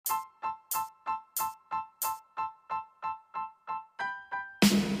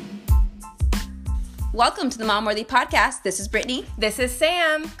Welcome to the Mom Worthy Podcast. This is Brittany. This is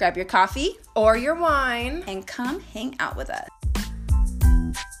Sam. Grab your coffee Or your wine. and come hang out with us.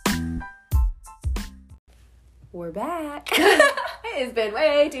 We're back. It has been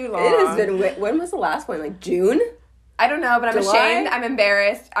way too long. It has been, when was the last one? Like June? I don't know, but I'm July? ashamed. I'm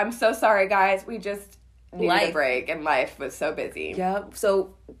embarrassed. I'm so sorry, guys. We just needed a Life. break, and life was so busy. Yep.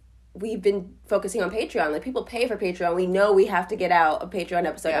 So we've been focusing on Patreon. Like, people pay for Patreon. We know we have to get out a Patreon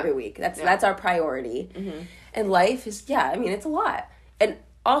episode every week. That's our priority. Mm-hmm. And life is, it's a lot. And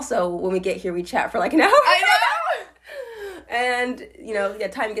also, when we get here, we chat for like an hour. I know!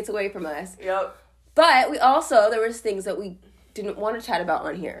 And, time gets away from us. Yep. But there was things that we didn't want to chat about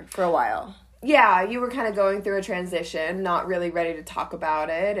on here for a while. Yeah, you were kind of going through a transition, not really ready to talk about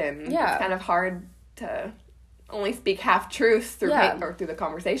it, and it's kind of hard to only speak half-truths through through the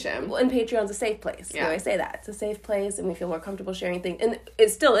conversation. Well, and Patreon's a safe place. Yeah. We always say that. It's a safe place, and we feel more comfortable sharing things. And it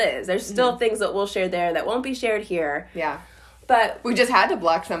still is. There's still things that we'll share there that won't be shared here. Yeah. But We just had to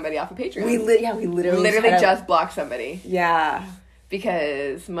block somebody off of Patreon. we literally just blocked somebody. Yeah.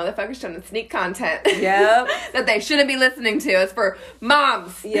 Because motherfuckers trying to sneak content. Yep. that they shouldn't be listening to. It's for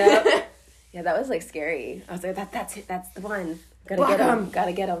moms. Yep. Yeah, that was like scary. I was like, that's it. That's the one.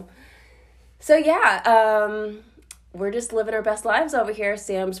 Gotta get him. So we're just living our best lives over here.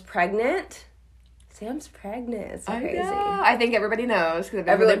 Sam's pregnant. It's so crazy. I think everybody knows because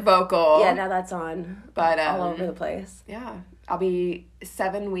I've been vocal. Yeah, now that's on. But all over the place. Yeah, I'll be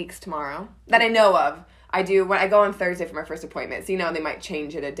 7 weeks tomorrow that I know of. I do when I go on Thursday for my first appointment. So they might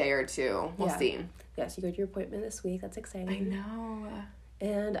change it a day or two. We'll see. Yes, you go to your appointment this week. That's exciting. I know.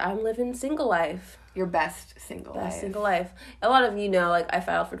 And I'm living single life. Your best single life. A lot of you know, like, I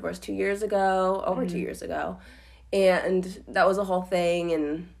filed for divorce 2 years ago, over 2 years ago. And that was a whole thing.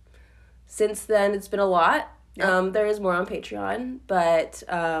 And since then, it's been a lot. Yep. There is more on Patreon. But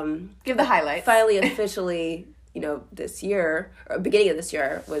give the highlights. Finally, officially, this year, or beginning of this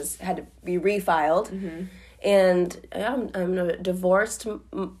year, had to be refiled. Mm-hmm. And I'm a divorced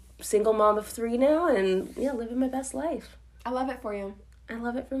single mom of 3 now. And, living my best life. I love it for you. I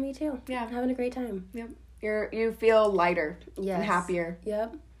love it for me too. Yeah. I'm having a great time. Yep. You feel lighter. Yes. And happier.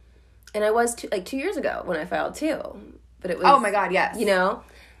 Yep. And I was 2 years ago when I filed too. But it was, oh my God, yes.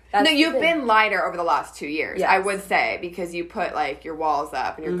 That's no, you've been lighter over the last 2 years, yes. I would say, because you put like your walls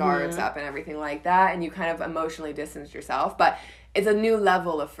up and your guards up and everything like that, and you kind of emotionally distanced yourself. But it's a new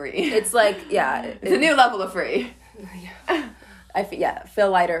level of free. It's like, it's a new level of free. I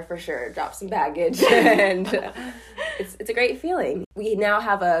feel lighter for sure. Drop some baggage, and it's a great feeling. We now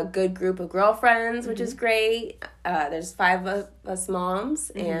have a good group of girlfriends, which is great. There's 5 of us moms,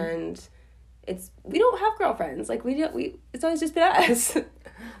 and we don't have girlfriends. Like it's always just been us.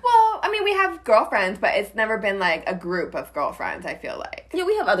 Well, we have girlfriends, but it's never been like a group of girlfriends, I feel like. Yeah,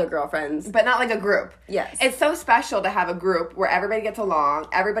 we have other girlfriends, but not like a group. Yes, it's so special to have a group where everybody gets along,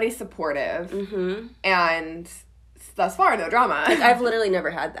 everybody's supportive, and thus far, no drama. Like, I've literally never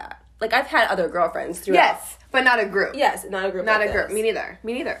had that. Like, I've had other girlfriends throughout. Yes, but not a group. Yes, not a group. Not like a group. this.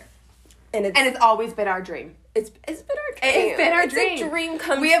 Me neither. And it's always been our dream. It's been our dream. It's been our dream. It's a dream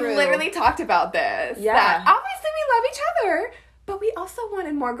come true. We have literally talked about this. Yeah. That obviously we love each other, but we also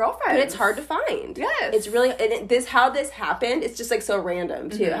wanted more girlfriends. But it's hard to find. Yes. It's really, how this happened, it's just like so random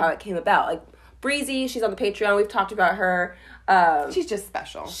too, how it came about. Like, Breezy, she's on the Patreon. We've talked about her. She's just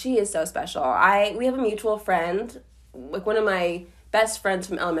special. She is so special. We have a mutual friend, like one of my best friends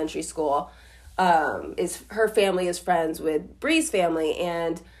from elementary school. Her family is friends with Bree's family,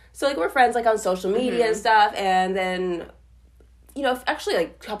 and so like we're friends like on social media and stuff. And then, actually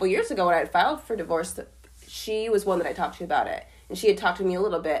like a couple years ago when I had filed for divorce, she was one that I talked to about it, and she had talked to me a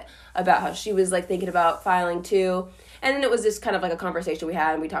little bit about how she was like thinking about filing too. And then it was just kind of like a conversation we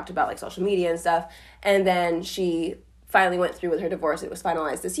had, and we talked about like social media and stuff. And then she finally went through with her divorce. It was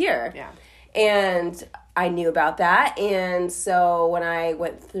finalized this year. Yeah. And I knew about that. And so when I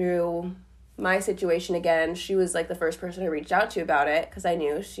went through my situation again, she was like the first person I reached out to about it, because I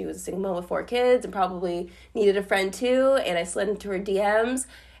knew she was a single mom with 4 kids and probably needed a friend too. And I slid into her DMs,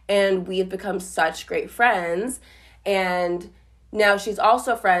 and we have become such great friends. And now she's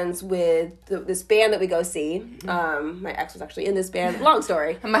also friends with this band that we go see. My ex was actually in this band. Long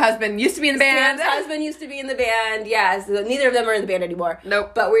story. And my husband used to be in the band. Sam's husband used to be in the band. Yes, neither of them are in the band anymore.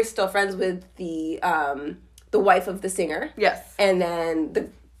 Nope. But we're still friends with the wife of the singer. Yes. And then the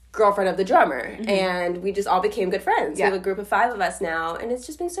girlfriend of the drummer. And we just all became good friends. Yeah. We have a group of 5 of us now, and it's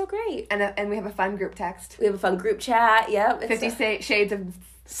just been so great. And we have a fun group text. We have a fun group chat. Yep. 50 Shades of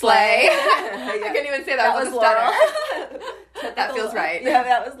Slay. I couldn't even say that was Laurel. That feels right. Yeah,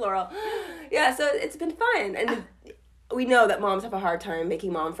 that was Laurel. Yeah, so it's been fun. And we know that moms have a hard time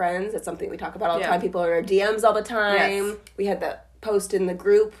making mom friends. It's something we talk about all the time. People are in our DMs all the time. Yes. We had that post in the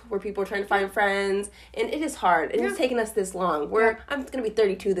group where people are trying to find friends, and it is hard. And it's taken us this long. I'm going to be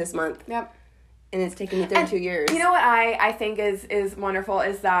 32 this month. Yep. And it's taken me 32 years. You know what I think is wonderful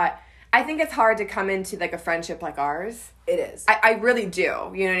is that I think it's hard to come into, like, a friendship like ours. It is. I really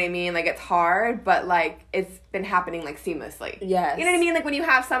do. You know what I mean? Like, it's hard, but, like, it's been happening, like, seamlessly. Yes. You know what I mean? Like, when you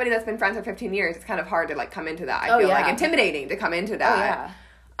have somebody that's been friends for 15 years, it's kind of hard to, like, come into that. I feel like intimidating to come into that.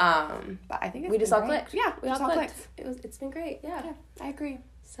 But I think it's we just all clicked. Yeah, we all clicked. It's been great. Yeah, I agree.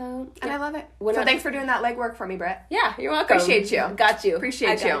 So, and I love it. Thanks for doing that legwork for me, Britt. Yeah, you're welcome. Appreciate you. Got you.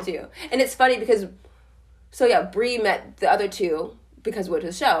 Appreciate you. And it's funny because, Bree met the other two because we went to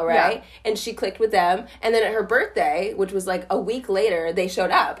the show, right? Yeah. And she clicked with them. And then at her birthday, which was like a week later, they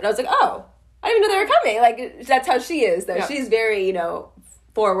showed up. And I was like, oh, I didn't even know they were coming. Like, that's how she is, though. Yeah. She's very,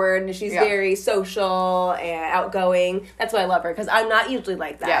 forward, and she's very social and outgoing. That's why I love her, because I'm not usually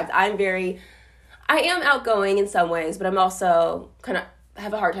like that. Yeah. I am outgoing in some ways, but I'm also kind of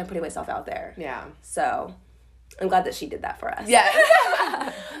have a hard time putting myself out there. Yeah. So I'm glad that she did that for us. Yeah.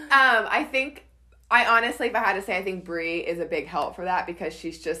 I honestly, if I had to say, I think Brie is a big help for that, because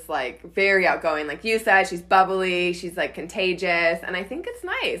she's just, like, very outgoing. Like you said, she's bubbly, she's, like, contagious, and I think it's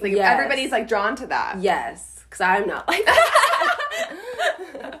nice. Like, everybody's, like, drawn to that. Yes, because I'm not like that.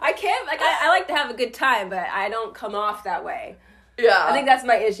 I can't, like, I like to have a good time, but I don't come off that way. Yeah. I think that's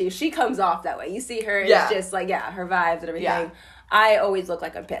my issue. She comes off that way. You see her, it's just, like, her vibes and everything. Yeah. I always look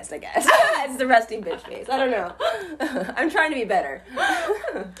like I'm pissed, I guess. It's the resting bitch face. I don't know. I'm trying to be better.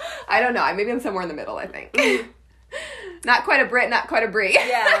 I don't know. Maybe I'm somewhere in the middle, I think. Not quite a Brit, not quite a Brie.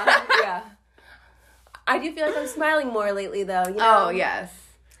 Yeah. I do feel like I'm smiling more lately, though. You know? Oh, yes.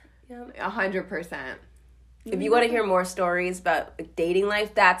 Yeah. 100%. If you want to hear more stories about dating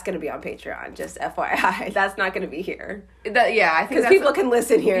life, that's going to be on Patreon, just FYI. That's not going to be here. I think because people can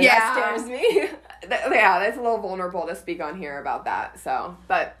listen here. Yeah. That scares me. That's a little vulnerable to speak on here about that. So,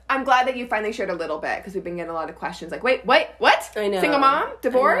 but I'm glad that you finally shared a little bit, because we've been getting a lot of questions like, wait, what? I know. Single mom?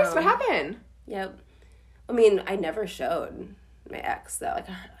 Divorce? What happened? Yep. I mean, I never showed my ex, though. Like,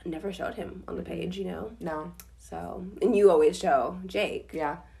 I never showed him on the page, No. So, and you always show Jake.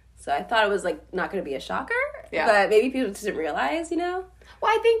 Yeah. So I thought it was, like, not going to be a shocker. Yeah. But maybe people just didn't realize, Well,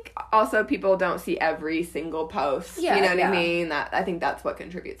 I think also people don't see every single post. Yeah, you know what I mean? I think that's what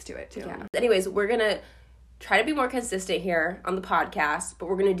contributes to it, too. Yeah. Anyways, we're going to try to be more consistent here on the podcast, but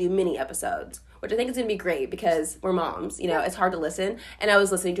we're going to do mini episodes, which I think is going to be great because we're moms. It's hard to listen. And I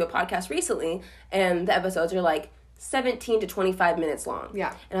was listening to a podcast recently, and the episodes are, like, 17 to 25 minutes long. Yeah.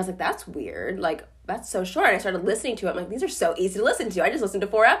 And I was like, that's weird. Like, that's so short. And I started listening to it. I'm like, these are so easy to listen to. I just listened to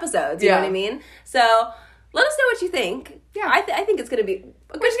 4 episodes. You know what I mean? So let us know what you think. Yeah. I think it's going to be a good thing.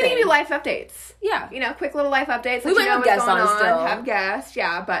 We're just going to give you life updates. Yeah. Quick little life updates. We might have guests on still. Have guests,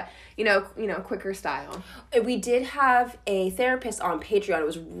 but, quicker style. We did have a therapist on Patreon. It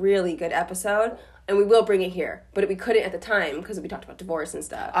was a really good episode. And we will bring it here. But we couldn't at the time because we talked about divorce and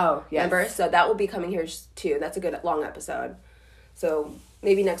stuff. Oh, yes. Remember? So that will be coming here too. That's a good long episode. So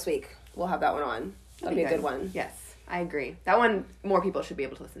maybe next week we'll have that one on. That'll be a good one. Yes, I agree. That one more people should be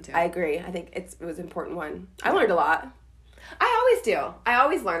able to listen to. I agree. I think it was an important one. I learned a lot. I always do. I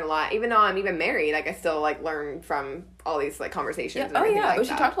always learn a lot. Even though I'm even married, like I still like learn from all these like conversations. Yeah. And We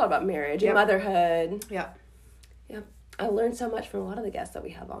should talk a lot about marriage and motherhood. Yep. I learned so much from a lot of the guests that we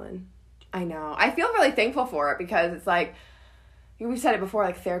have on. I know. I feel really thankful for it because it's like, we've said it before,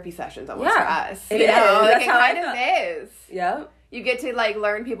 like therapy sessions almost for us. It is. That's it how kind of is. Yep. You get to like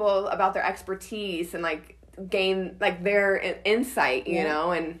learn people about their expertise and like gain like their insight, you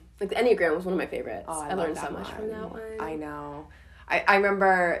know, and like the Enneagram was one of my favorites. Oh, I learned so much from that one. I know. I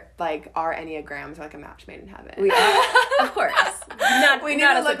remember like our Enneagrams are like a match made in heaven. We are, of course. We need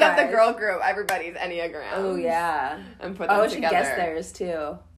to look at the girl group, everybody's Enneagram. Oh yeah, and put them together. I should guess theirs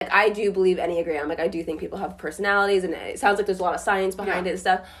too. Like I do believe Enneagram. Like I do think people have personalities, and it sounds like there's a lot of science behind it and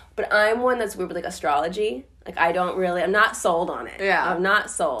stuff. But I'm one that's weird with like astrology. Like I'm not sold on it. Yeah, I'm not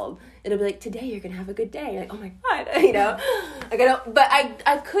sold. It'll be like, today you're gonna have a good day. You're like, oh my god, like I don't. But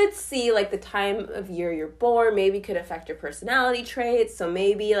I could see like the time of year you're born maybe could affect your personality traits. So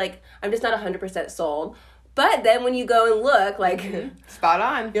maybe like I'm just not 100% sold. But then when you go and look, like spot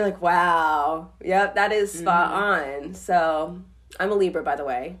on, you're like, wow, yep, that is spot on. So I'm a Libra, by the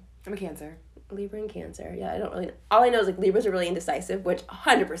way. I'm a Cancer. Libra and Cancer. Yeah, I don't really. All I know is like Libras are really indecisive, which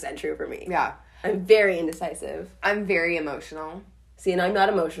 100% true for me. Yeah, I'm very indecisive. I'm very emotional. See, and I'm not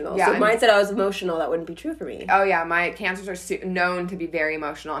emotional. Yeah, so if mine said I was emotional, that wouldn't be true for me. Oh yeah, my cancers are known to be very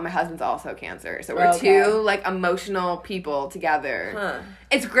emotional, and my husband's also Cancer, so we're two like emotional people together. Huh.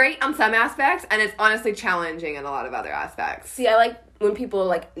 It's great on some aspects, and it's honestly challenging in a lot of other aspects. See, I like when people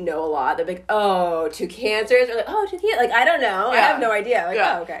like know a lot. They're like, oh, 2 Cancers, or like, oh, 2 Cancers. Like, I don't know. Yeah. I have no idea. Like,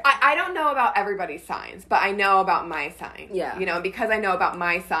 oh, okay. I don't know about everybody's signs, but I know about my sign. Yeah. You know, and because I know about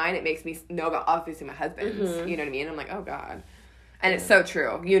my sign, it makes me know about obviously my husband's. Mm-hmm. You know what I mean? I'm like, oh God. And it's so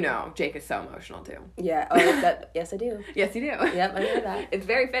true. You know, Jake is so emotional too. Yeah. Oh, yes, I do. Yes, you do. Yep, I know that. It's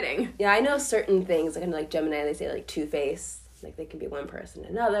very fitting. Yeah, I know certain things. Like, I know, like Gemini, they say like two-faced. Like, they can be one person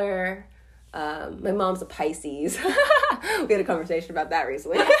another. My mom's a Pisces. We had a conversation about that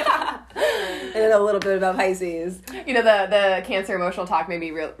recently. And then a little bit about Pisces. You know, the Cancer emotional talk made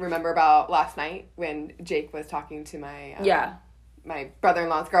me remember about last night when Jake was talking to my my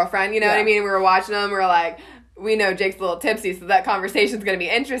brother-in-law's girlfriend. You know what I mean? We were watching them. We were like, we know Jake's a little tipsy, so that conversation's going to be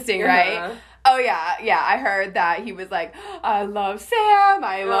interesting, right? Oh, yeah. I heard that he was like, I love Sam,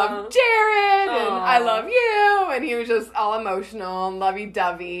 I love Jared, and I love you. And he was just all emotional and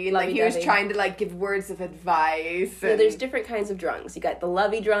lovey-dovey. Like, he was trying to, like, give words of advice. Yeah, there's different kinds of drunks. You got the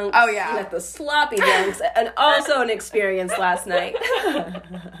lovey drunks. Oh, yeah. You got the sloppy drunks. And also an experience last night.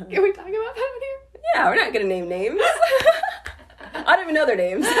 Can we talk about that here? Yeah, we're not going to name names. I don't even know their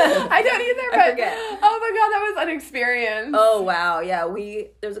names. I don't either, but I forget. Oh my God, that was an experience. Oh, wow. Yeah,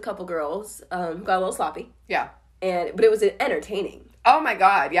 there was a couple girls who got a little sloppy. Yeah. But it was entertaining. Oh my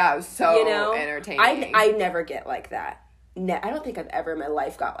God, yeah, it was so entertaining. I never get like that. I don't think I've ever in my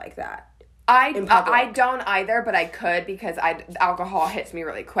life got like that. I don't either, but I could because alcohol hits me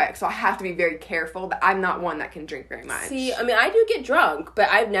really quick, so I have to be very careful. But I'm not one that can drink very much. See, I mean, I do get drunk, but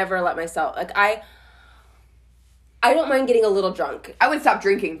I've never let myself I don't mind getting a little drunk. I would stop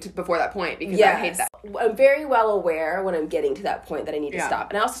drinking before that point because I hate that. I'm very well aware when I'm getting to that point that I need to stop.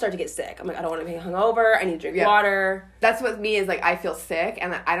 And I also start to get sick. I'm like, I don't want to be hungover. I need to drink water. That's what me is like. I feel sick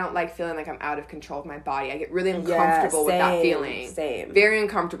and I don't like feeling like I'm out of control of my body. I get really uncomfortable with that feeling. Same. Very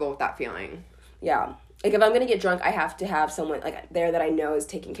uncomfortable with that feeling. Yeah. Like, if I'm going to get drunk, I have to have someone like there that I know is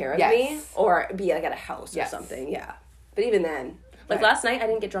taking care of me. Or be like at a house or something. Yeah. But even then. Like last night, I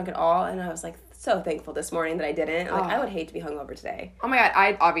didn't get drunk at all. And I was like, so thankful this morning that I didn't. Like, I would hate to be hungover today. Oh my God,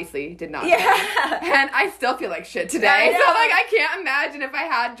 I obviously did not. Yeah. And I still feel like shit today. So, like, I can't imagine if I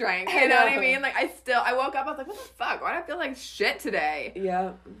had drank. You know what I mean? Like, I woke up, I was like, what the fuck? Why do I feel like shit today?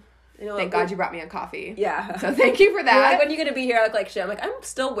 Yeah. You know, thank God you brought me a coffee. Yeah. So thank you for that. You're like, when are you going to be here? I look like shit. I'm like, I'm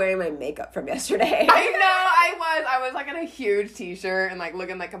still wearing my makeup from yesterday. I know, I was like in a huge t-shirt and like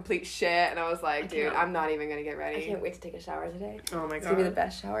looking like complete shit. And I was like, dude, I'm not even going to get ready. I can't wait to take a shower today. Oh my God. It's going to be the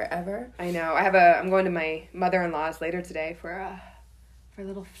best shower ever. I know. I'm going to my mother-in-law's later today for a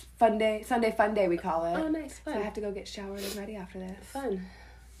little fun day. Sunday fun day, we call it. Oh, nice. Fun. So I have to go get showered and ready after this. Fun.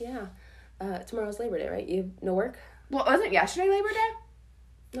 Yeah. Tomorrow's Labor Day, right? You have no work? Well, wasn't yesterday Labor Day?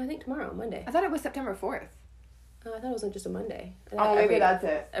 No, I think tomorrow, Monday. I thought it was September 4th. Oh, I thought it was just a Monday. Oh, maybe that's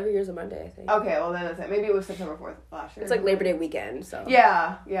it. Every year's a Monday, I think. Okay, well then that's it. Maybe it was September 4th last year. It's like Labor Day weekend, so.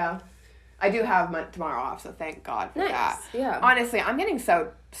 Yeah. I do have tomorrow off, so thank God for that. Yeah. Honestly, I'm getting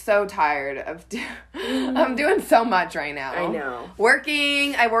so tired of I'm doing so much right now. I know.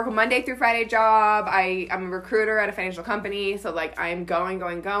 Working, I work a Monday through Friday job. I'm a recruiter at a financial company, so like I'm going,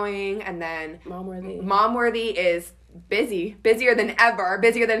 and then Momworthy is busier than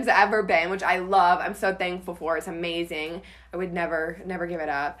it's ever been, which I love. I'm so thankful for. It's amazing. I would never give it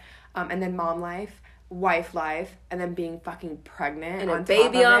up. And then mom life, wife life, and then being fucking pregnant and a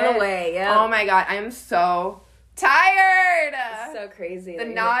baby on the way. Yeah. Oh my God, I am so tired. It's so crazy. The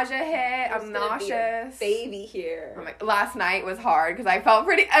nausea hit. I'm nauseous. Baby here. Last night was hard because I felt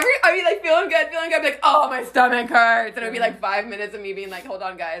feeling good. I'd be like, oh, my stomach hurts. And it would be like 5 minutes of me being like, hold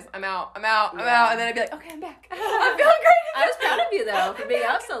on, guys. I'm out. And then I'd be like, okay, I'm back. I'm feeling great. I was proud of you, though, for being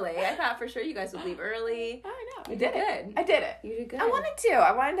out so late. I thought for sure you guys would leave early. I know. You did good. I did it. You did good. I wanted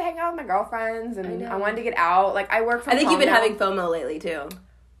to hang out with my girlfriends, and I wanted to get out. Like, I work from home. I think you've been having FOMO lately, too.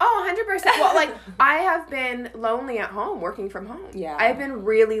 Oh, 100%. Well, like, I have been lonely at home, working from home. Yeah. I've been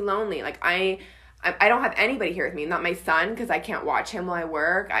really lonely. Like, I don't have anybody here with me. Not my son, because I can't watch him while I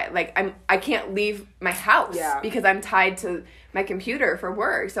work. I can't leave my house because I'm tied to my computer for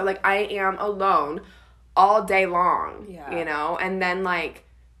work. So, like, I am alone all day long, you know? And then, like,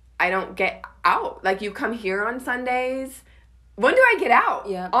 I don't get out. Like, you come here on Sundays. When do I get out?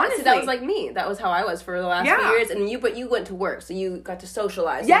 Yeah. Honestly. That was like me. That was how I was for the last few years. But you went to work, so you got to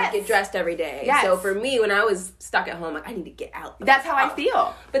socialize. Yes. You get dressed every day. Yes. So for me, when I was stuck at home, like, I need to get out. That's how I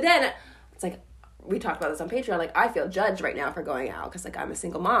feel. But then, it's like, we talked about this on Patreon, like, I feel judged right now for going out, because, like, I'm a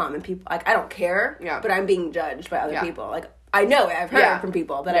single mom, and people, like, I don't care, but I'm being judged by other people. Like, I know it. I've heard from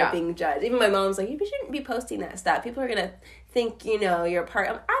people that are being judged. Even my mom's like, you shouldn't be posting that stuff. People are going to think, you're a part.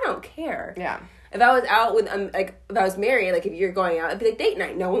 I don't care. Yeah. If I was out with, if I was married, like, if you're going out, it'd be like date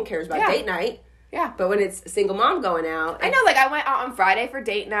night. No one cares about date night. Yeah. But when it's a single mom going out. I know, like, I went out on Friday for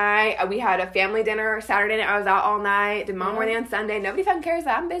date night. We had a family dinner Saturday night. I was out all night. Did mom worthy on Sunday. Nobody fucking cares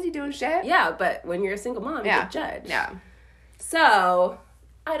that I'm busy doing shit. Yeah, but when you're a single mom, you get judged. Yeah. So,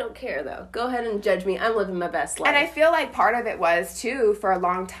 I don't care, though. Go ahead and judge me. I'm living my best life. And I feel like part of it was, too, for a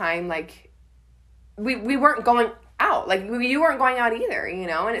long time, like, we weren't going out. Like, you weren't going out either,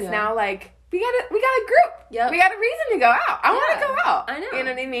 And it's now, like, we got a group. Yep. We got a reason to go out. I want to go out. I know. You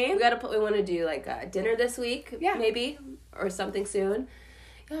know what I mean? We want to do, like, dinner this week, maybe, or something soon.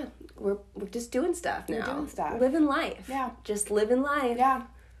 Yeah, we're just doing stuff now. We're doing stuff. Living life. Yeah. Just living life. Yeah.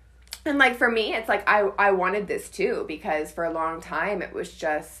 And, like, for me, it's like I wanted this, too, because for a long time it was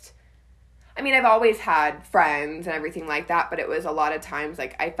just... I mean, I've always had friends and everything like that, but it was a lot of times,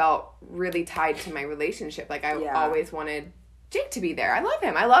 like, I felt really tied to my relationship. Like, I always wanted Jake to be there. I love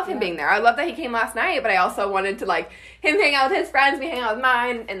him. I love him being there. I love that he came last night, but I also wanted to, like, him hang out with his friends, me hang out with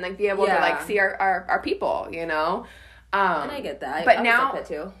mine, and, like, be able to, like, see our people, And I get that. But I now, that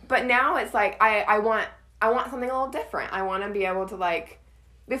too. But now it's like, I want something a little different. I want to be able to, like,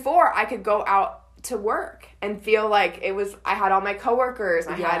 before I could go out to work and feel like I had all my coworkers,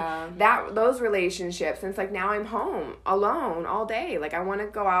 I had those relationships, and it's like now I'm home alone all day. Like, I want to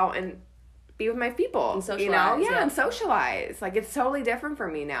go out and be with my people and socialize, and socialize. Like, it's totally different for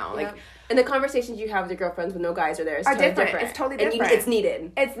me now. Like, and the conversations you have with your girlfriends when no guys are there is totally different. It's totally different. And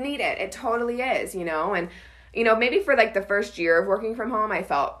it's needed. It totally is. And maybe for, like, the first year of working from home, I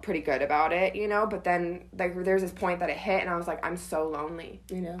felt pretty good about it, but then, like, there's this point that it hit, and I was like, I'm so lonely.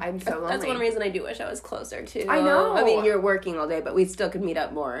 I'm so lonely. That's one reason I do wish I was closer, too. I know. I mean, you're working all day, but we still could meet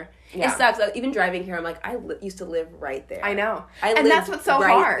up more. Yeah. It sucks. Even driving here, I'm like, I used to live right there. I know. And that's what's so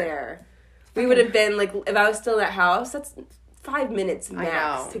hard. There. We would have been, like, if I was still in that house, that's 5 minutes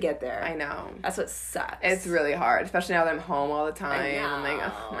max to get there. I know. That's what sucks. It's really hard, especially now that I'm home all the time. I'm like,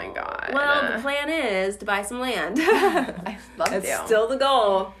 oh my God. Well, the plan is to buy some land. I love to. That's still the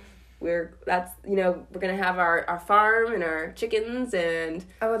goal. We're gonna have our farm and our chickens and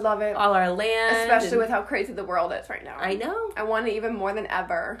I would love it. All our land. Especially with how crazy the world is right now. I know. I want it even more than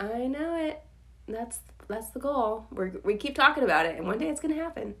ever. I know it. That's the goal. We keep talking about it, and one day it's gonna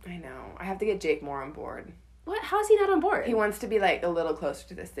happen. I know. I have to get Jake more on board. What? How is he not on board? He wants to be, like, a little closer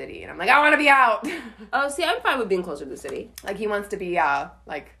to the city, and I'm like, I want to be out. Oh, see, I'm fine with being closer to the city. Like, he wants to be,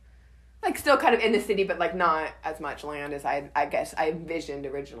 like still kind of in the city, but, like, not as much land as I guess I envisioned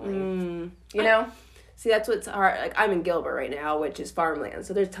originally. See, that's what's hard. Like, I'm in Gilbert right now, which is farmland,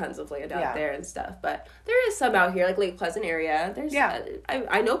 so there's tons of land out there and stuff. But there is some out here, like Lake Pleasant area. There's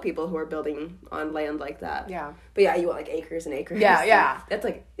I know people who are building on land like that. Yeah. But yeah, you want, like, acres and acres. Yeah. That's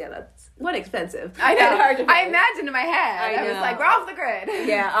like, that's what expensive. I know. Hard to I imagined in my head. I was like, we're off the grid.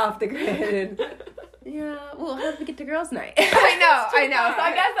 Yeah, off the grid. Yeah. Well, how did we get to girls' night? I know.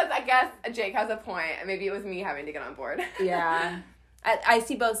 So I guess Jake has a point. Maybe it was me having to get on board. Yeah. I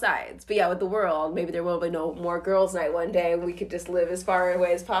see both sides. But yeah, with the world, maybe there will be no more girls' night one day and we could just live as far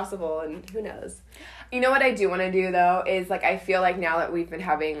away as possible, and who knows. You know what I do want to do, though, is, like, I feel like now that we've been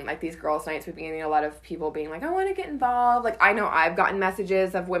having, like, these girls' nights, we've been getting a lot of people being like, I want to get involved. Like, I know I've gotten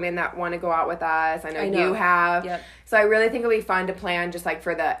messages of women that want to go out with us. I know you have. Yep. So I really think it would be fun to plan just, like,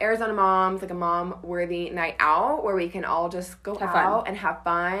 for the Arizona moms, like, a mom-worthy night out where we can all just go out and have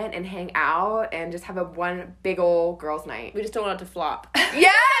fun and hang out and just have one big old girls' night. We just don't want it to flop.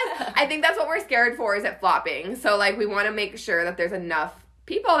 Yes! I think that's what we're scared for, is it flopping. So, like, we want to make sure that there's enough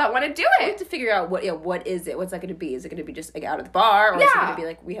people that want to do it. We have to figure out what is it? What's that going to be? Is it going to be just, like, out of the bar, or is it going to be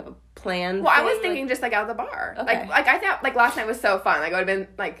like we have a plan? Well, I was thinking just, like, out of the bar. Okay. Like I thought, like, last night was so fun. Like, it would have been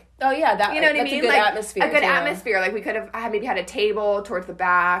like, oh yeah, that, you know what I mean? A good like, atmosphere. A good atmosphere. Like, we could have maybe had a table towards the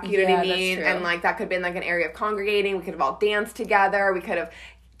back. You know what I mean? That's true. And, like, that could have been, like, an area of congregating. We could have all danced together. We could have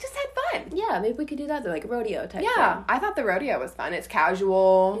just had fun. Yeah, maybe we could do that, like a rodeo type thing. I thought the rodeo was fun. It's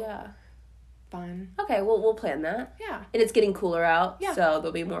casual. Yeah. Fun. Okay, we'll plan that. Yeah. And it's getting cooler out, so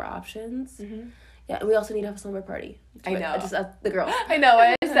there'll be more options. Mm-hmm. Yeah, and we also need to have a slumber party. I know. Just the girls. I know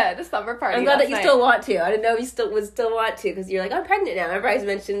what I said, a slumber party. I'm glad that you still want to. I didn't know if you still want to, because you're like, I'm pregnant now. Everybody's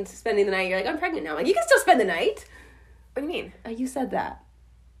mentioned spending the night. You're like, I'm pregnant now. I'm like, you can still spend the night. What do you mean? You said that.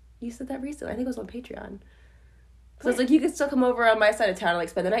 You said that recently. I think it was on Patreon. So it's like, you could still come over on my side of town and, like,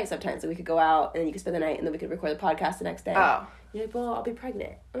 spend the night sometimes. So we could go out, and then you could spend the night, and then we could record the podcast the next day. Oh. You're like, well, I'll be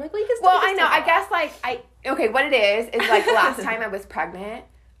pregnant. I'm like, well, you can still I know. I guess, like, okay, what it is, like, last time I was pregnant,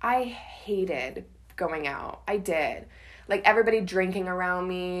 I hated going out. I did. like everybody drinking around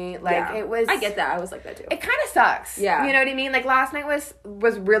me. Like it was. I get that. I was like that too. It kind of sucks. Yeah. You know what I mean? Like last night was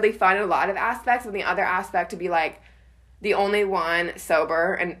really fun in a lot of aspects, and the other aspect to be like the only one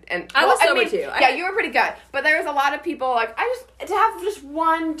sober and I was sober too. Yeah, you were pretty good. But there was a lot of people like to have just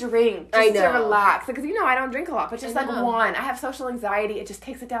one drink just to relax. Because I don't drink a lot, but just like one. I have social anxiety. It just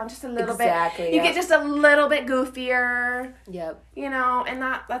takes it down just a little bit. Exactly. You get just a little bit goofier. Yep. And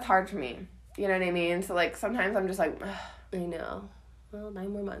that's hard for me. You know what I mean? So like sometimes I'm just like, ugh. I know. Well, 9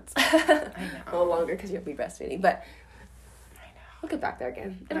 more months. I know. A little longer because you'll be breastfeeding, but I know. We'll get back there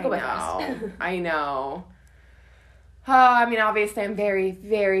again. It'll go by fast. I know. Oh, I mean, obviously, I'm very,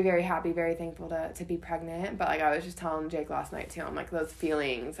 very, very happy, very thankful to be pregnant. But, like, I was just telling Jake last night, too. I'm like, those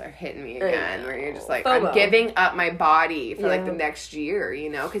feelings are hitting me again. Where you're just like, FOMO. I'm giving up my body for, like, the next year,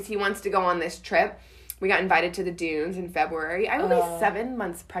 Because he wants to go on this trip. We got invited to the dunes in February. I will be 7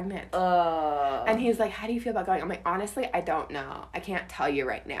 months pregnant. And he's like, how do you feel about going? I'm like, honestly, I don't know. I can't tell you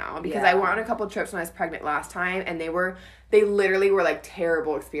right now. Because I went on a couple trips when I was pregnant last time. And they literally were, like,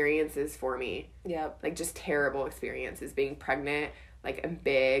 terrible experiences for me. Yep. Like, just terrible experiences being pregnant, like, and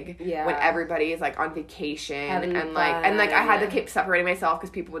big. Yeah. When everybody is, like, on vacation. Having and, fun. I had to keep separating myself because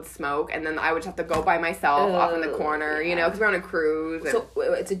people would smoke. And then I would just have to go by myself off in the corner, because we're on a cruise. And, so,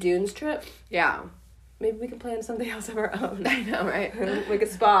 it's a dunes trip? Yeah. Maybe we can plan something else of our own. I know, right? Like a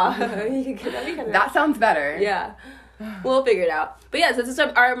spa. That sounds better. Yeah. We'll figure it out. But yeah, so this is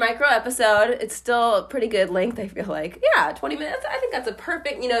our micro episode. It's still a pretty good length, I feel like. Yeah, 20 minutes. I think that's a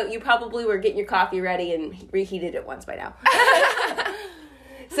perfect, you probably were getting your coffee ready and reheated it once by now.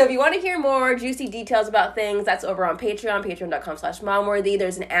 So if you want to hear more juicy details about things, that's over on Patreon, patreon.com/momworthy.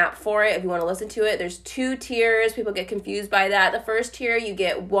 There's an app for it if you want to listen to it. There's 2 tiers. People get confused by that. The first tier, you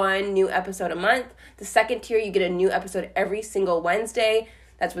get 1 new episode a month. The second tier, you get a new episode every single Wednesday.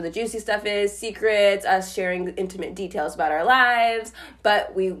 That's where the juicy stuff is, secrets, us sharing intimate details about our lives.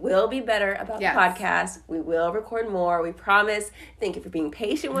 But we will be better about the podcast. We will record more. We promise. Thank you for being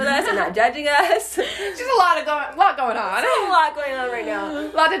patient with us and not judging us. Just a lot going on. There's a lot going on right now. A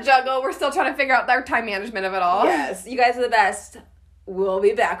lot to juggle. We're still trying to figure out our time management of it all. Yes. You guys are the best. We'll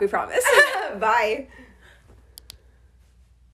be back, we promise. Bye.